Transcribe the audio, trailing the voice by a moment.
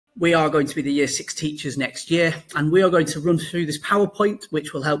we are going to be the Year 6 teachers next year, and we are going to run through this PowerPoint,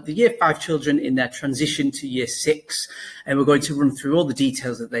 which will help the Year 5 children in their transition to Year 6, and we're going to run through all the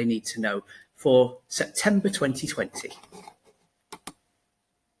details that they need to know for September 2020.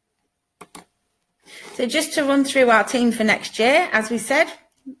 So just to run through our team for next year, as we said,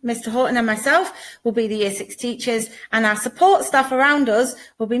 Mr. Haughton and myself will be the Year 6 teachers, and our support staff around us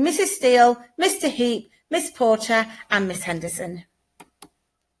will be Mrs. Steele, Mr. Heap, Miss Porter and Miss Henderson.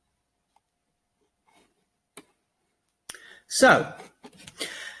 So,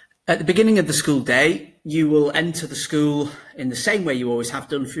 at the beginning of the school day, you will enter the school in the same way you always have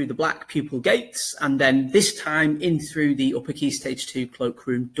done, through the black pupil gates, and then this time in through the upper key stage 2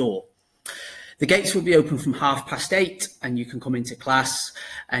 cloakroom door. The gates will be open from 8:30 and you can come into class,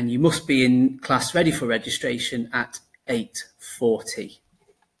 and you must be in class ready for registration at 8:40.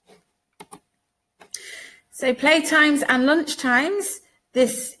 So playtimes and lunch times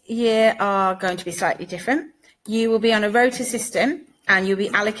this year are going to be slightly different. You will be on a rota system and you'll be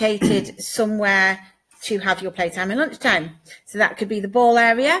allocated somewhere to have your playtime and lunchtime. So that could be the ball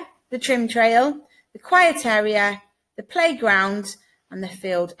area, the trim trail, the quiet area, the playground and the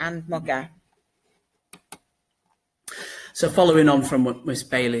field and mugger. So following on from what Miss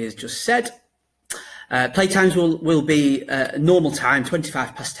Bailey has just said, playtimes will be normal time,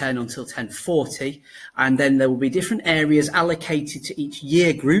 10:25 until 10:40, and then there will be different areas allocated to each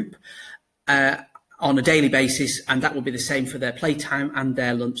year group on a daily basis, and that will be the same for their playtime and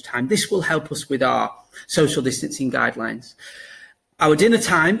their lunchtime. This will help us with our social distancing guidelines. Our dinner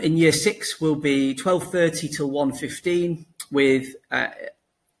time in Year 6 will be 12:30 till 1:15, with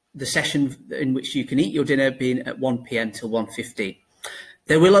the session in which you can eat your dinner being at 1 p.m. till 1:15.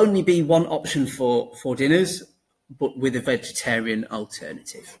 There will only be one option for dinners, but with a vegetarian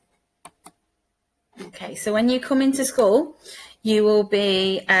alternative. Okay, so when you come into school, you will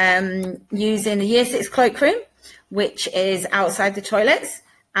be using the Year 6 cloakroom, which is outside the toilets.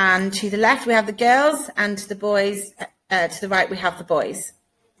 And to the left, we have the girls, and to the boys, to the right, we have the boys.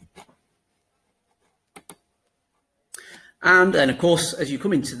 And then, of course, as you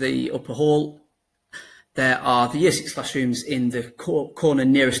come into the upper hall, there are the Year 6 classrooms in the corner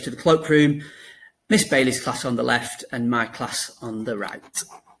nearest to the cloakroom, Miss Bailey's class on the left and my class on the right.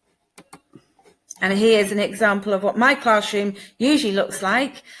 And here's an example of what my classroom usually looks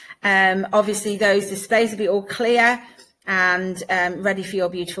like. Obviously, those displays will be all clear and ready for your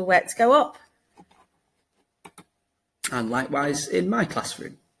beautiful work to go up. And likewise in my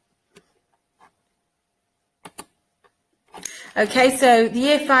classroom. Okay, so the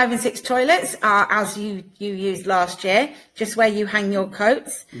Year 5 and 6 toilets are as you used last year, just where you hang your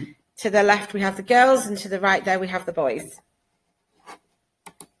coats. Mm-hmm. To the left we have the girls, and to the right there we have the boys.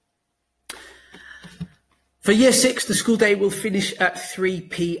 For Year 6, the school day will finish at 3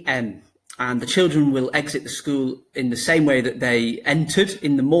 p.m. and the children will exit the school in the same way that they entered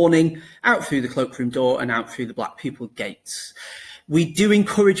in the morning, out through the cloakroom door and out through the black pupil gates. We do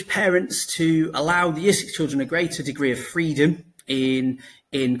encourage parents to allow the Year 6 children a greater degree of freedom in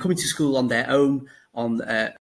coming to school on their own, on